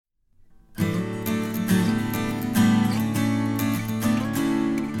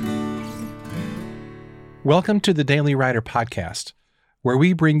Welcome to the Daily Writer Podcast, where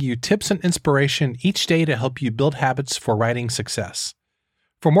we bring you tips and inspiration each day to help you build habits for writing success.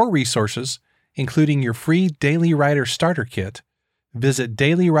 For more resources, including your free Daily Writer Starter Kit, visit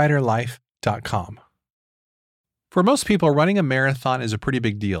dailywriterlife.com. For most people, running a marathon is a pretty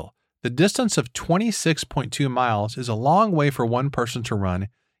big deal. The distance of 26.2 miles is a long way for one person to run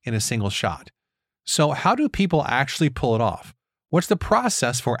in a single shot. So how do people actually pull it off? What's the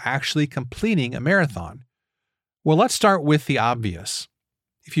process for actually completing a marathon? Well, let's start with the obvious.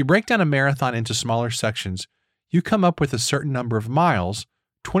 If you break down a marathon into smaller sections, you come up with a certain number of miles,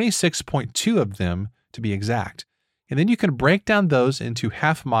 26.2 of them to be exact. And then you can break down those into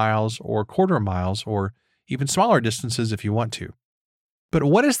half miles or quarter miles or even smaller distances if you want to. But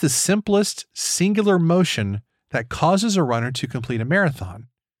what is the simplest singular motion that causes a runner to complete a marathon?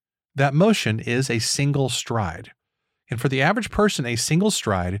 That motion is a single stride. And for the average person, a single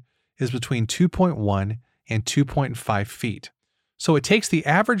stride is between 2.1 and 2.5 feet. So it takes the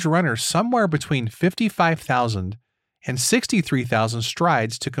average runner somewhere between 55,000 and 63,000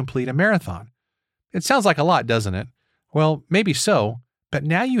 strides to complete a marathon. It sounds like a lot, doesn't it? Well, maybe so, but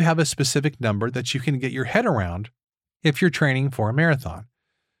now you have a specific number that you can get your head around if you're training for a marathon.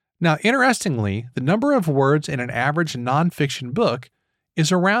 Now, interestingly, the number of words in an average nonfiction book is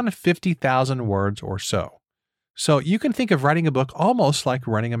around 50,000 words or so. So you can think of writing a book almost like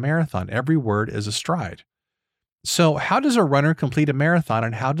running a marathon. Every word is a stride. So how does a runner complete a marathon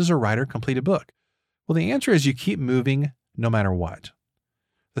and how does a writer complete a book? Well, the answer is you keep moving no matter what.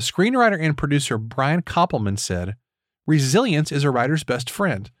 The screenwriter and producer Brian Koppelman said, "Resilience is a writer's best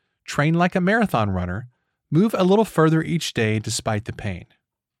friend. Train like a marathon runner. Move a little further each day despite the pain."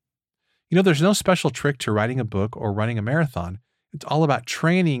 You know, there's no special trick to writing a book or running a marathon. It's all about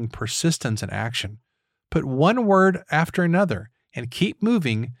training, persistence, and action. Put one word after another and keep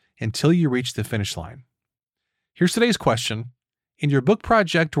moving until you reach the finish line. Here's today's question. In your book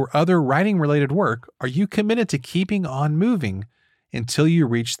project or other writing-related work, are you committed to keeping on moving until you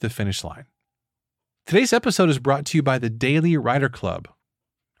reach the finish line? Today's episode is brought to you by the Daily Writer Club.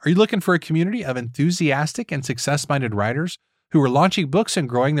 Are you looking for a community of enthusiastic and success-minded writers who are launching books and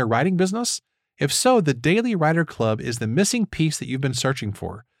growing their writing business? If so, the Daily Writer Club is the missing piece that you've been searching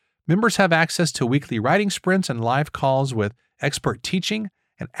for. Members have access to weekly writing sprints and live calls with expert teaching,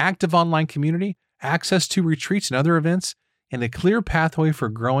 an active online community, access to retreats and other events, and a clear pathway for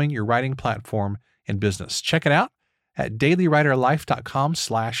growing your writing platform and business. Check it out at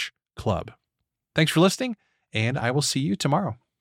dailywriterlife.com/club. Thanks for listening, and I will see you tomorrow.